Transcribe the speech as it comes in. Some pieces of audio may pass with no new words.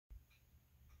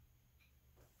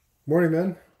Morning,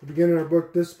 men. We're beginning our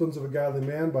book, Disciplines of a Godly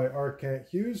Man by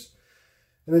Hughes.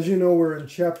 And as you know, we're in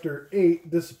chapter 8,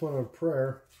 Discipline of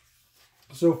Prayer.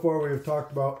 So far, we have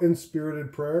talked about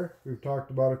inspirited prayer. We've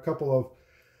talked about a couple of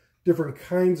different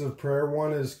kinds of prayer.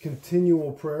 One is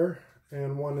continual prayer,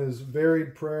 and one is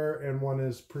varied prayer, and one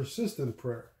is persistent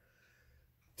prayer.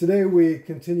 Today, we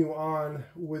continue on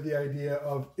with the idea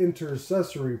of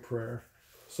intercessory prayer.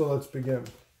 So let's begin.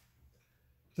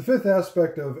 The fifth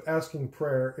aspect of asking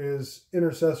prayer is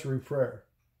intercessory prayer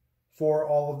for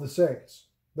all of the saints.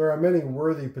 There are many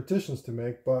worthy petitions to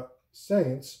make, but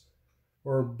saints,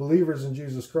 or believers in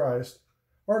Jesus Christ,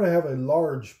 are to have a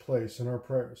large place in our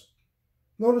prayers.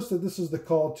 Notice that this is the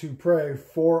call to pray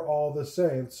for all the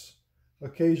saints,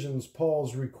 occasions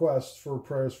Paul's request for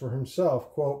prayers for himself.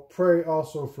 Quote, "Pray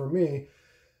also for me,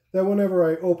 that whenever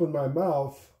I open my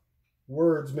mouth,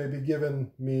 words may be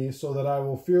given me, so that I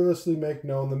will fearlessly make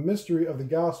known the mystery of the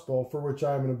gospel, for which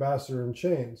I am an ambassador in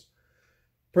chains.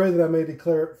 Pray that I may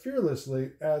declare it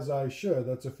fearlessly as I should."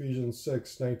 That's Ephesians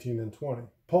 6:19 and 20.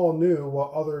 Paul knew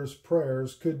what others'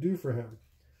 prayers could do for him.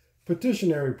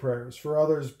 Petitionary prayers for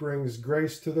others brings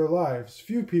grace to their lives.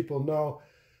 Few people know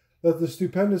that the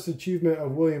stupendous achievement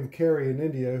of William Carey in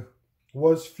India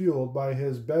was fueled by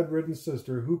his bedridden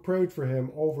sister, who prayed for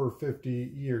him over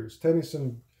 50 years.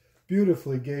 Tennyson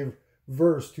beautifully gave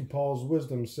verse to Paul's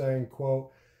wisdom, saying, quote,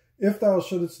 "If thou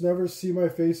shouldst never see my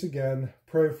face again,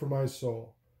 pray for my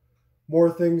soul.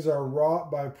 More things are wrought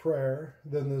by prayer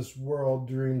than this world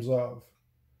dreams of.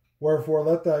 Wherefore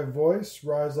let thy voice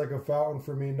rise like a fountain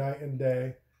for me night and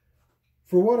day.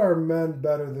 For what are men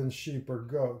better than sheep or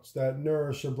goats, that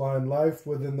nourish a blind life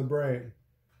within the brain?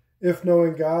 If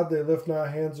knowing God they lift not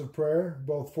hands of prayer,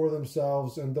 both for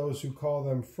themselves and those who call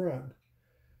them friend.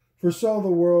 For so the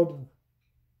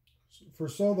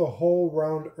whole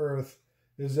round earth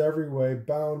is every way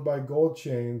bound by gold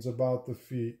chains about the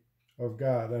feet of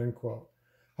God." End quote.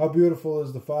 How beautiful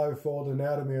is the fivefold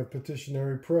anatomy of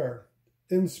petitionary prayer.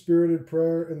 Inspirited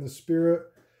prayer in the Spirit,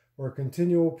 or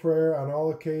continual prayer on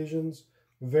all occasions.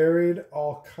 Varied,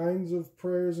 all kinds of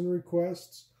prayers and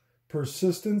requests.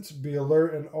 Persistent, be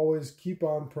alert and always keep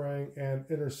on praying. And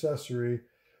intercessory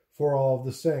for all of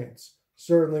the saints.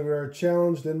 Certainly we are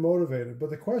challenged and motivated, but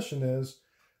the question is,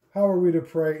 how are we to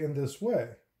pray in this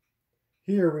way?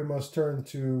 Here we must turn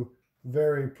to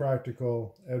very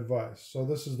practical advice. So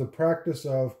this is the practice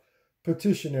of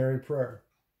petitionary prayer.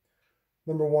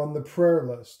 Number one, the prayer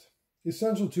list.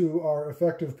 Essential to our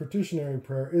effective petitionary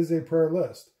prayer is a prayer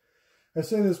list. I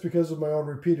say this because of my own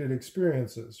repeated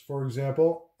experiences. For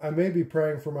example, I may be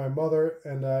praying for my mother,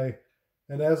 and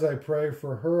as I pray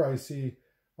for her, I see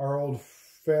our old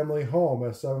family home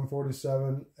at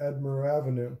 747 Edmure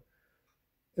Avenue.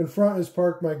 In front is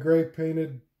parked my gray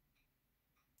painted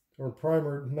or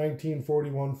primered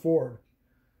 1941 Ford.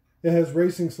 It has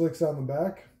racing slicks on the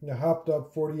back, a hopped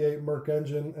up 48 Merc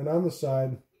engine, and on the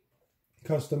side,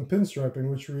 custom pinstriping,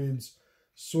 which reads,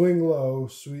 "Swing low,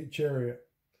 sweet chariot."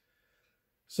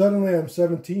 Suddenly I'm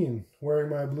 17, wearing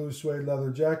my blue suede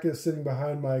leather jacket, sitting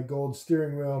behind my gold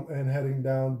steering wheel and heading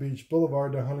down Beach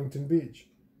Boulevard to Huntington Beach.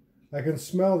 I can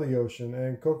smell the ocean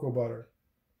and cocoa butter.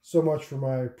 So much for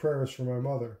my prayers for my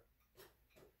mother.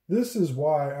 This is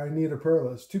why I need a prayer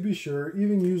list. To be sure,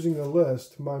 even using the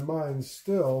list, my mind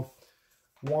still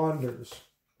wanders.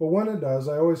 But when it does,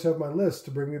 I always have my list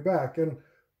to bring me back. And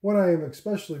when I am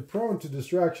especially prone to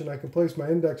distraction, I can place my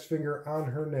index finger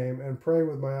on her name and pray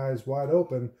with my eyes wide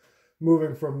open,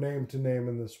 moving from name to name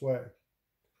in this way.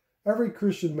 Every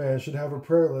Christian man should have a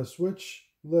prayer list which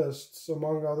lists,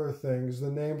 among other things,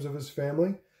 the names of his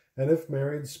family, and if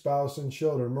married, spouse and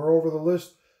children. Moreover, the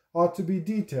list ought to be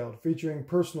detailed, featuring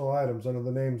personal items under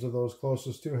the names of those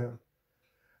closest to him.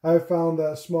 I have found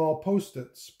that small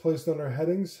post-its placed under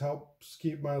headings helps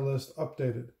keep my list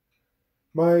updated.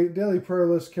 My daily prayer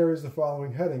list carries the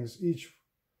following headings, each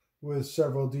with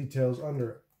several details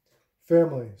under it: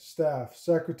 family, staff,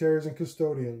 secretaries and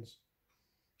custodians,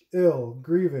 ill,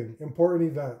 grieving, important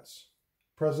events,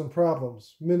 present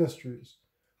problems, ministries,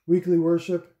 weekly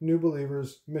worship, new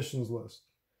believers, missions list.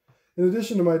 In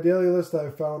addition to my daily list, I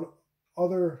have found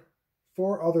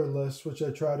four other lists which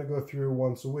I try to go through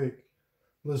once a week.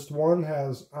 List 1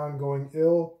 has ongoing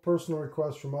ill, personal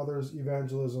requests from others,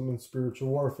 evangelism, and spiritual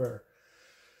warfare.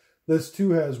 List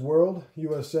 2 has world,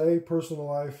 USA, personal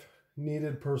life,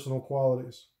 needed personal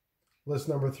qualities. List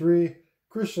number 3,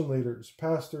 Christian leaders,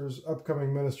 pastors,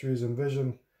 upcoming ministries, and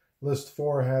vision. List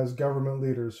 4 has government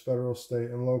leaders, federal, state,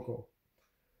 and local.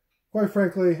 Quite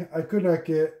frankly, I could not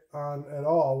get on at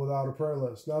all without a prayer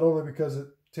list, not only because it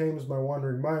tames my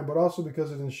wandering mind, but also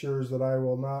because it ensures that I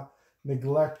will not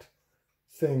neglect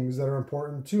things that are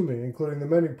important to me, including the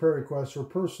many prayer requests for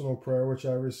personal prayer which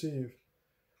I receive.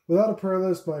 Without a prayer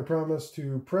list, my promise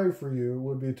to pray for you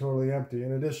would be totally empty.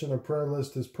 In addition, a prayer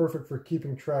list is perfect for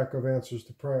keeping track of answers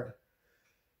to prayer.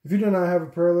 If you do not have a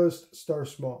prayer list, start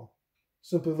small.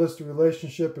 Simply list the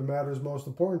relationship and matters most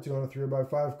important to you on a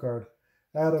 3x5 card.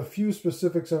 Add a few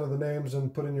specifics under the names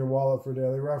and put in your wallet for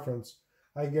daily reference.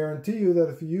 I guarantee you that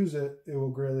if you use it, it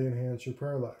will greatly enhance your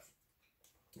prayer life.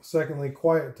 Secondly,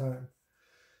 quiet time.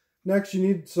 Next, you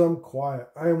need some quiet.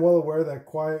 I am well aware that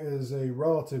quiet is a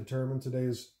relative term in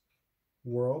today's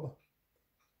world,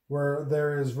 where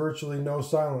there is virtually no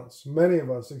silence. Many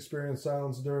of us experience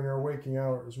silence during our waking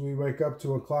hours. We wake up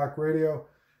to a clock radio,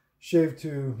 shave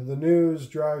to the news,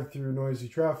 drive through noisy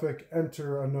traffic,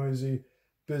 enter a noisy,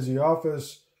 busy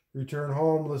office, return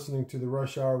home listening to the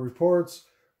rush hour reports,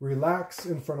 relax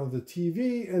in front of the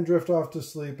TV, and drift off to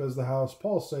sleep as the house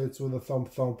pulsates with a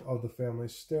thump-thump of the family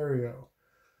stereo.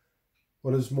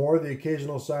 What is more, the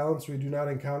occasional silence we do not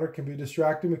encounter can be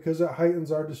distracting because it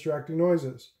heightens our distracting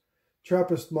noises.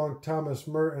 Trappist monk Thomas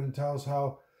Merton tells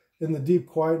how, in the deep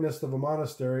quietness of a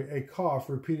monastery, a cough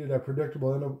repeated at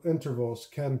predictable intervals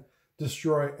can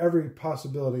destroy every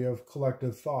possibility of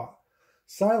collective thought.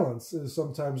 Silence is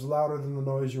sometimes louder than the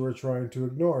noise you are trying to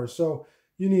ignore, so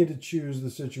you need to choose the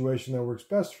situation that works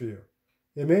best for you.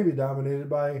 It may be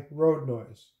dominated by road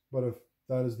noise, but if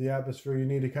that is the atmosphere you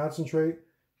need to concentrate,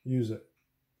 use it.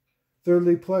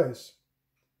 Thirdly, place.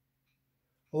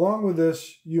 Along with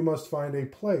this, you must find a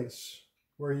place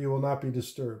where you will not be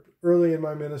disturbed. Early in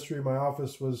my ministry, my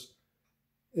office was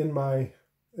in a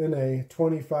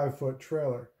 25-foot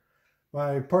trailer.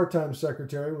 My part-time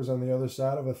secretary was on the other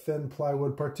side of a thin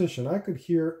plywood partition. I could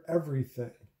hear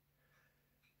everything.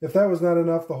 If that was not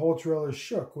enough, the whole trailer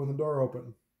shook when the door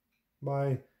opened.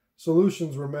 My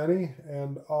solutions were many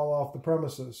and all off the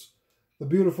premises. The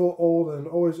beautiful, old, and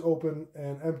always open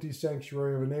and empty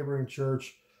sanctuary of a neighboring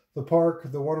church, the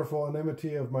park, the wonderful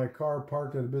anonymity of my car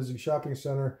parked at a busy shopping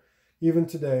center. Even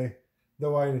today,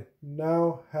 though I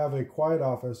now have a quiet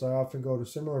office, I often go to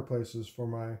similar places for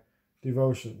my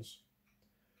devotions.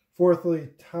 Fourthly,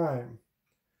 time.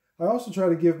 I also try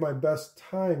to give my best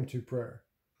time to prayer,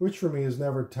 which for me is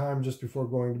never time just before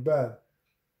going to bed.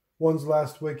 One's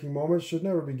last waking moments should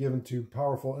never be given to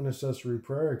powerful intercessory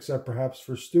prayer, except perhaps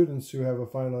for students who have a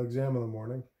final exam in the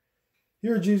morning.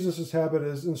 Here Jesus' habit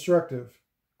is instructive.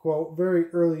 Quote, very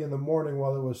early in the morning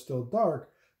while it was still dark,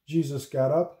 Jesus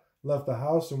got up, left the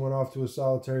house, and went off to a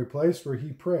solitary place where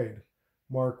he prayed.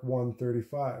 Mark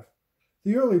 1:35.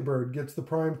 The early bird gets the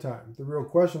prime time. The real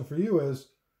question for you is,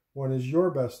 when is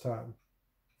your best time?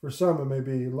 For some, it may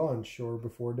be lunch or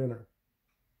before dinner.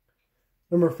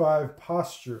 Number 5,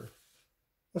 posture.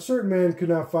 A certain man could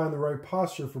not find the right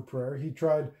posture for prayer. He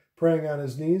tried praying on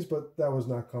his knees, but that was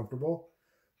not comfortable.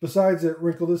 Besides, it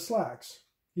wrinkled his slacks.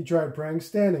 He tried praying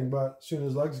standing, but soon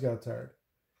his legs got tired.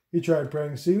 He tried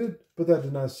praying seated, but that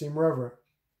did not seem reverent.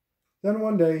 Then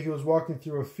one day he was walking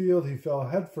through a field. He fell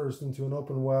headfirst into an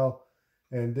open well,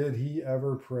 and did he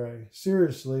ever pray?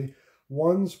 Seriously,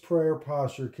 one's prayer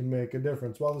posture can make a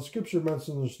difference. While the scripture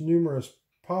mentions numerous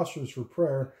postures for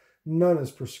prayer, none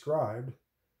is prescribed.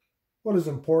 What is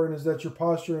important is that your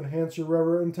posture enhance your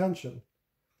reverent intention.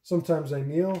 Sometimes I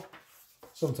kneel,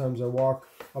 sometimes I walk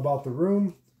about the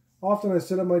room. Often I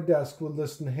sit at my desk with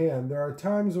list in hand. There are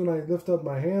times when I lift up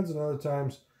my hands and other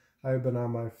times I have been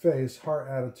on my face. Heart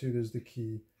attitude is the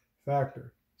key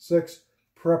factor. 6,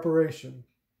 preparation.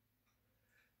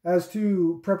 As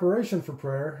to preparation for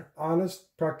prayer,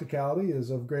 honest practicality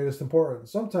is of greatest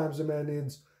importance. Sometimes a man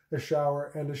needs a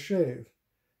shower and a shave.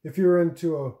 If you're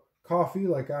into a coffee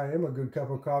like I am, a good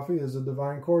cup of coffee is a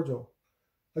divine cordial.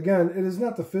 Again, it is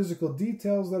not the physical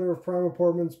details that are of prime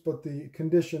importance, but the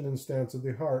condition and stance of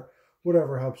the heart.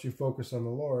 Whatever helps you focus on the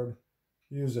Lord,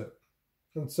 use it.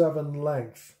 And 7,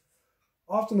 length.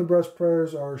 Often the best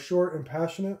prayers are short and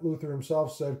passionate. Luther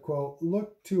himself said, quote,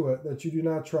 look to it that you do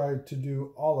not try to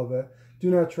do all of it. Do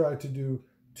not try to do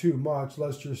too much,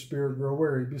 lest your spirit grow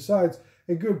weary. Besides,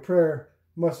 a good prayer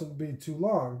mustn't be too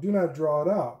long. Do not draw it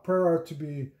out. Prayer ought to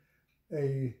be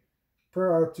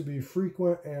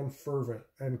frequent and fervent,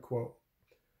 end quote.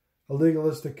 A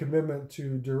legalistic commitment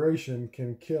to duration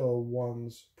can kill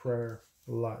one's prayer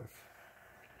life.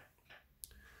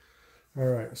 All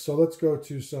right, so let's go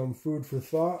to some food for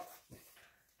thought.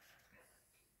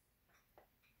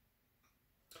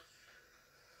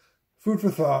 Food for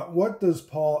thought. What does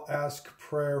Paul ask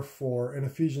prayer for in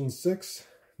Ephesians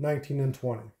 6:19 and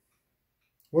 20?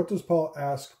 What does Paul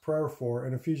ask prayer for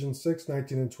in Ephesians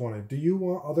 6:19 and 20? Do you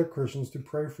want other Christians to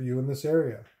pray for you in this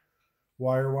area?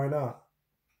 Why or why not?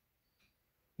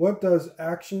 What does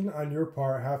action on your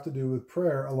part have to do with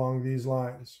prayer along these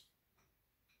lines?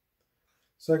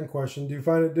 Second question, do you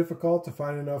find it difficult to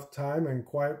find enough time and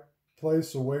quiet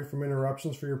place away from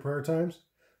interruptions for your prayer times?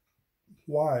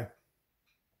 Why?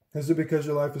 Is it because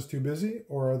your life is too busy,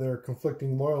 or are there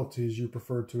conflicting loyalties you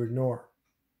prefer to ignore?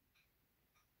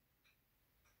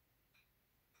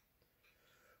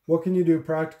 What can you do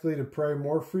practically to pray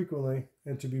more frequently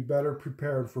and to be better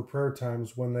prepared for prayer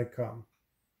times when they come?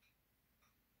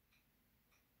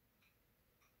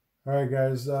 All right,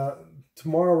 guys.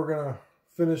 Tomorrow we're going to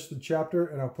finish the chapter,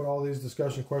 and I'll put all these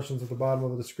discussion questions at the bottom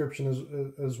of the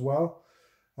description as well.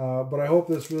 But I hope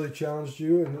this really challenged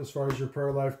you, and as far as your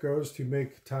prayer life goes, to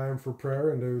make time for prayer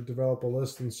and to develop a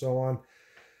list and so on.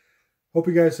 Hope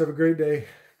you guys have a great day.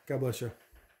 God bless you.